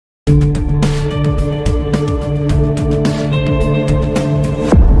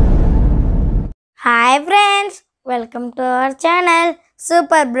welcome to our channel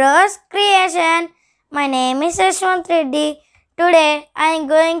Superbro's Creation. My name is Yashwant Reddy. Today I am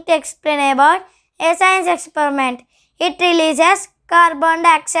going to explain about a science experiment. It releases carbon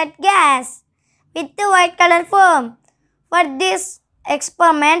dioxide gas with the white color foam. For this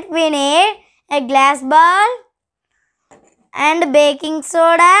experiment we need a glass ball and baking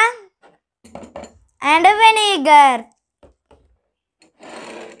soda and vinegar.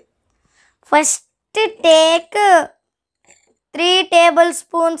 First take 3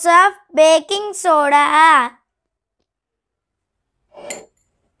 tablespoons of baking soda.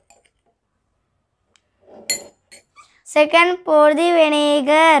 Second, pour the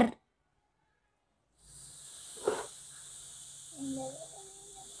vinegar.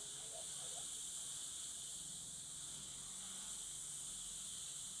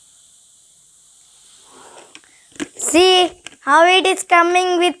 See how it is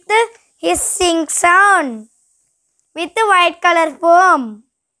coming with hissing sound with the white color foam.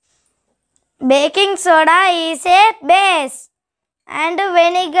 Baking soda is a base and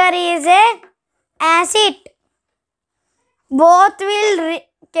vinegar is a acid. Both will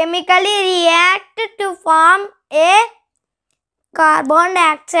chemically react to form a carbon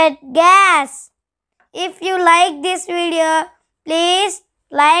dioxide gas. If you like this video, please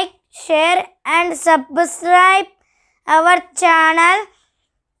like, share and subscribe our channel.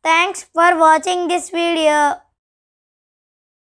 Thanks for watching this video.